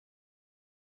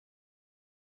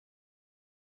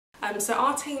So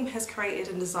our team has created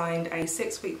and designed a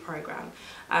 6-week programme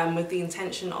with the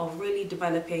intention of really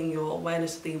developing your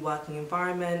awareness of the working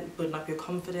environment, building up your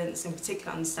confidence, in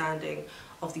particular understanding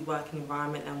of the working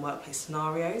environment and workplace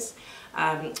scenarios.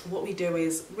 What we do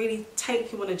is really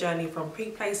take you on a journey from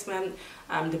pre-placement,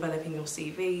 developing your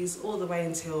CVs, all the way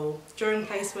until during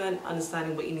placement,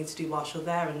 understanding what you need to do whilst you're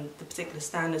there and the particular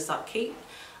standards that keep,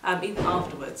 even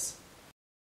afterwards.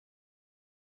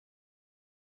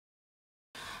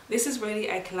 This is really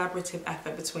a collaborative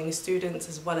effort between the students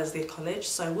as well as the college,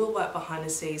 so we'll work behind the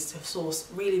scenes to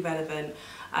source really relevant,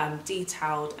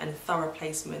 detailed and thorough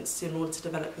placements in order to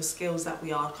develop the skills that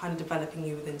we are kind of developing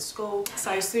you within school.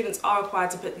 So students are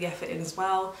required to put the effort in as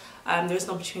well. There is an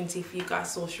opportunity for you guys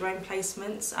to source your own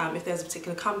placements. If there's a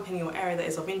particular company or area that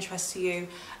is of interest to you,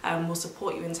 we'll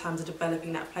support you in terms of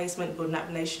developing that placement, building that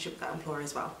relationship with that employer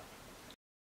as well.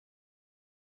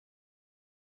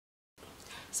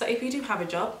 So if you do have a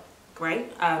job,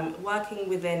 great. Working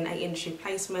within an industry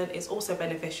placement is also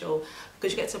beneficial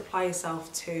because you get to apply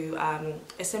yourself to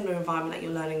a similar environment that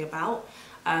you're learning about,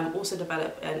 also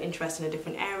develop an interest in a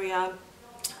different area,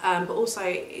 but also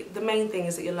the main thing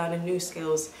is that you're learning new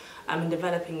skills and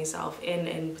developing yourself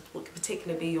in what could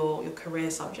particularly be your career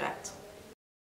subject.